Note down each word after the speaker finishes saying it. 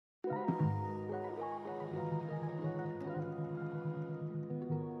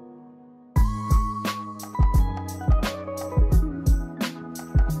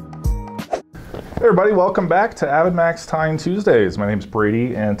Hey everybody, welcome back to AvidMax Tying Tuesdays. My name is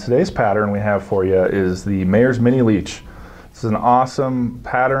Brady, and today's pattern we have for you is the Mayers Mini Leech. This is an awesome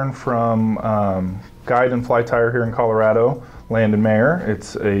pattern from Guide and Fly Tire here in Colorado, Landon Mayer.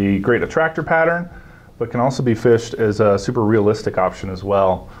 It's a great attractor pattern, but can also be fished as a super realistic option as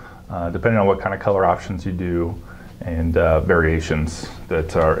well, depending on what kind of color options you do and variations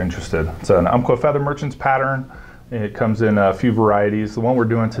that are interested. It's an Umpqua Feather Merchants pattern. It comes in a few varieties. The one we're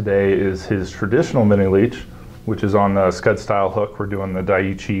doing today is his traditional mini leech, which is on the scud style hook. We're doing the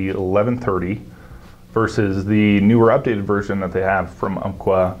Daiichi 1130 versus the newer updated version that they have from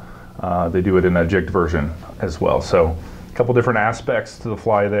Umpqua. They do it in a jigged version as well. So a couple different aspects to the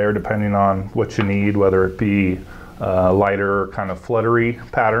fly there depending on what you need, whether it be lighter kind of fluttery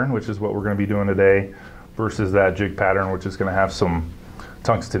pattern, which is what we're going to be doing today, versus that jig pattern, which is going to have some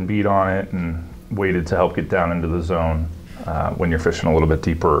tungsten bead on it and weighted to help get down into the zone when you're fishing a little bit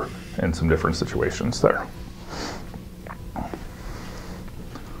deeper in some different situations there.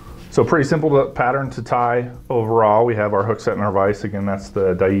 So pretty simple pattern to tie overall. We have our hook set in our vise. Again, that's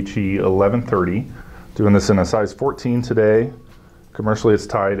the Daiichi 1130. Doing this in a size 14 today. Commercially it's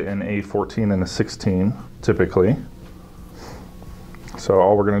tied in a 14 and a 16 typically. So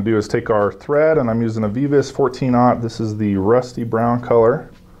all we're going to do is take our thread, and I'm using a Vivis 14-aught. This is the rusty brown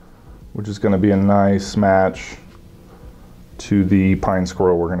color, which is going to be a nice match to the pine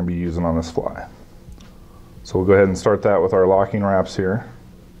squirrel we're going to be using on this fly. So we'll go ahead and start that with our locking wraps here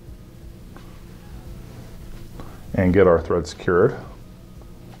and get our thread secured.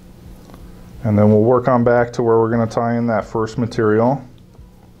 And then we'll work on back to where we're going to tie in that first material.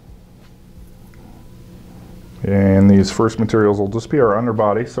 And these first materials will just be our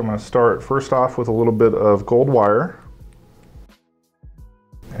underbody. So I'm going to start first off with a little bit of gold wire.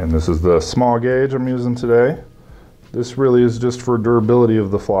 And this is the small gauge I'm using today. This really is just for durability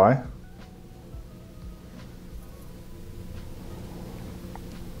of the fly.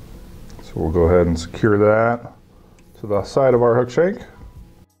 So we'll go ahead and secure that to the side of our hook shank,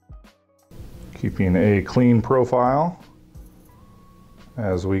 keeping a clean profile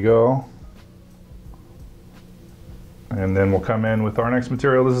as we go. And then we'll come in with our next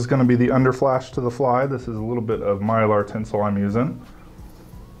material. This is going to be the underflash to the fly. This is a little bit of mylar tinsel I'm using.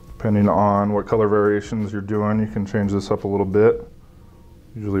 Depending on what color variations you're doing, you can change this up a little bit.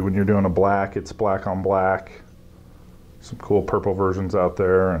 Usually when you're doing a black, it's black on black. Some cool purple versions out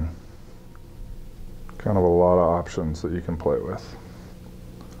there, and kind of a lot of options that you can play with.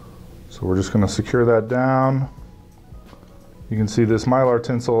 So we're just going to secure that down. You can see this mylar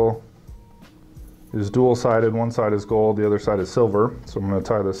tinsel is dual-sided. One side is gold, the other side is silver. So I'm going to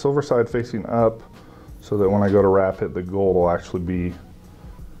tie the silver side facing up so that when I go to wrap it, the gold will actually be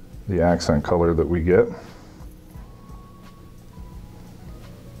the accent color that we get.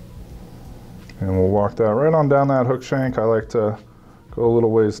 And we'll walk that right on down that hook shank. I like to go a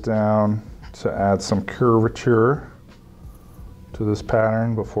little ways down to add some curvature to this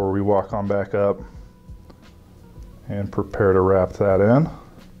pattern before we walk on back up and prepare to wrap that in.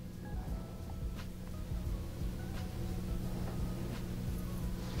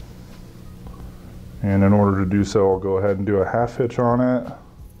 And in order to do so, I'll go ahead and do a half hitch on it.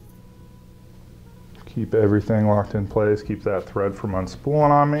 Keep everything locked in place, keep that thread from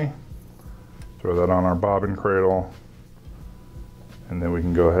unspooling on me. Throw that on our bobbin cradle, and then we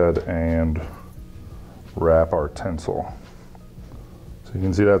can go ahead and wrap our tinsel. So you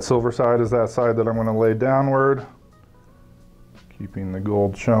can see that silver side is that side that I'm going to lay downward, keeping the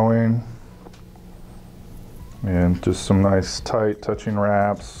gold showing. And just some nice tight touching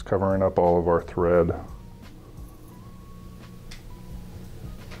wraps covering up all of our thread.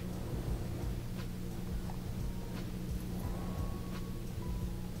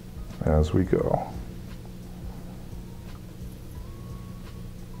 As we go.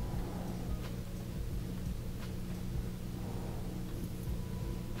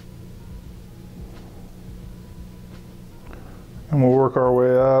 And we'll work our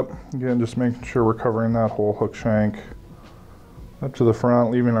way up, again just making sure we're covering that whole hook shank up to the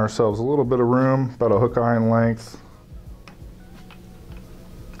front, leaving ourselves a little bit of room, about a hook eye in length.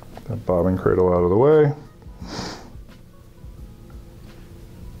 That bobbin cradle out of the way.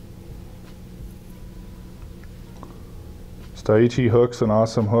 Daiichi hook's an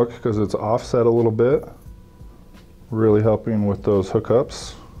awesome hook because it's offset a little bit, really helping with those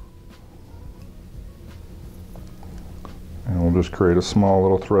hookups. And we'll just create a small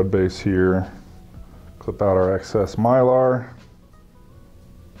little thread base here, clip out our excess mylar,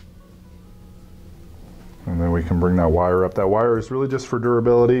 and then we can bring that wire up. That wire is really just for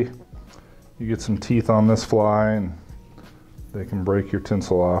durability. You get some teeth on this fly and they can break your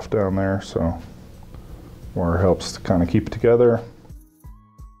tinsel off down there, so Water helps to kind of keep it together.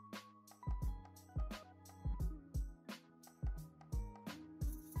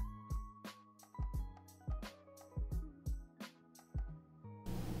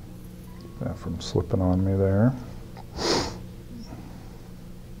 That from slipping on me there.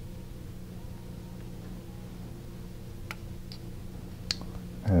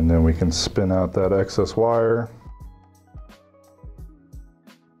 And then we can spin out that excess wire.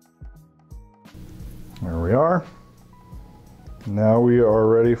 There we are. Now we are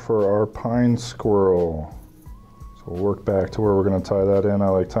ready for our pine squirrel. So we'll work back to where we're going to tie that in. I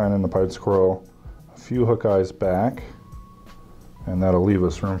like tying in the pine squirrel a few hook eyes back, and that'll leave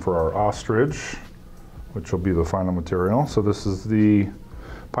us room for our ostrich, which will be the final material. So this is the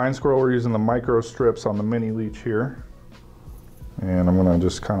pine squirrel. We're using the micro strips on the mini leech here. And I'm going to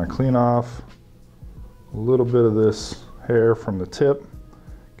just kind of clean off a little bit of this hair from the tip.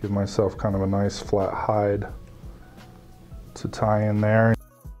 Give myself kind of a nice flat hide to tie in there.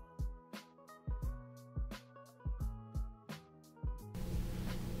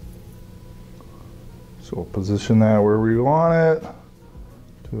 So we'll position that where we want it.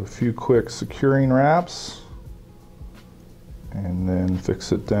 Do a few quick securing wraps and then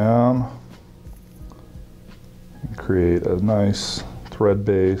fix it down and create a nice thread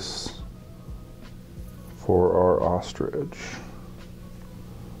base for our ostrich.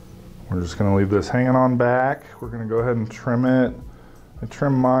 We're just going to leave this hanging on back. We're going to go ahead and trim it. I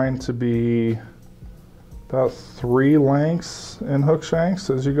trim mine to be about 3 lengths in hook shanks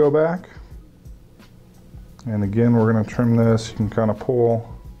as you go back. And again, we're going to trim this. You can kind of pull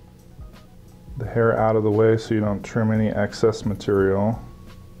the hair out of the way so you don't trim any excess material,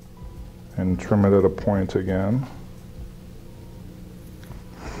 and trim it at a point again.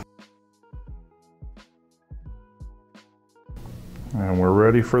 And we're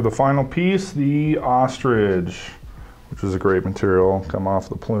ready for the final piece, the ostrich, which is a great material. Come off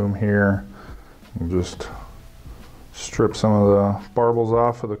the plume here and just strip some of the barbels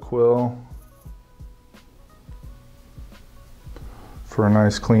off of the quill for a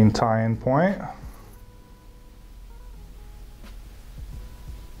nice clean tie-in point.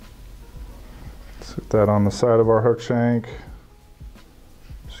 Set that on the side of our hook shank,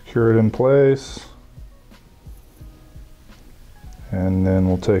 secure it in place. And then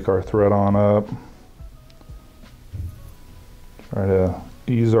we'll take our thread on up. Try to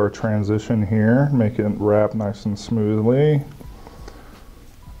ease our transition here, make it wrap nice and smoothly.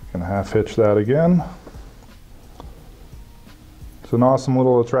 Gonna half hitch that again. It's an awesome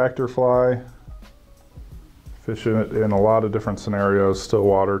little attractor fly. Fish it in a lot of different scenarios, still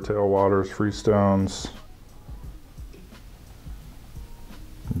water, tailwaters, freestones.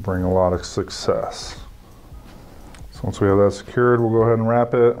 Bring a lot of success. Once we have that secured, we'll go ahead and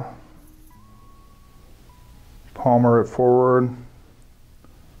wrap it, palmer it forward,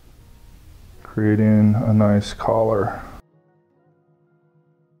 creating a nice collar.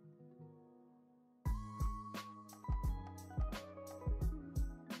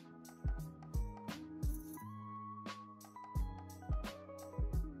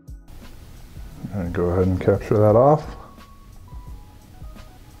 And go ahead and capture that off.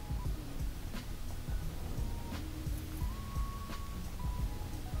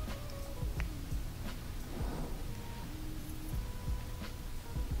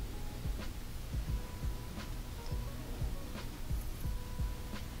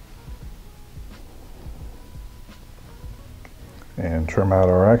 And trim out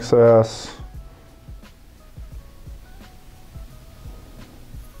our excess.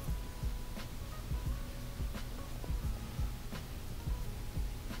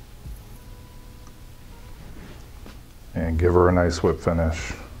 And give her a nice whip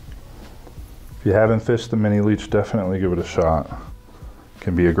finish. If you haven't fished the mini leech, definitely give it a shot. It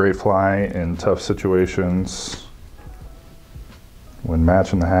can be a great fly in tough situations when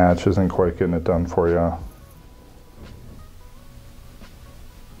matching the hatch isn't quite getting it done for you.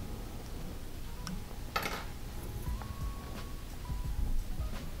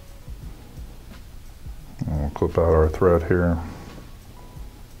 We'll clip out our thread here.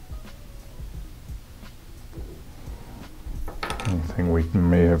 Anything we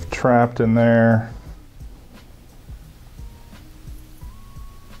may have trapped in there.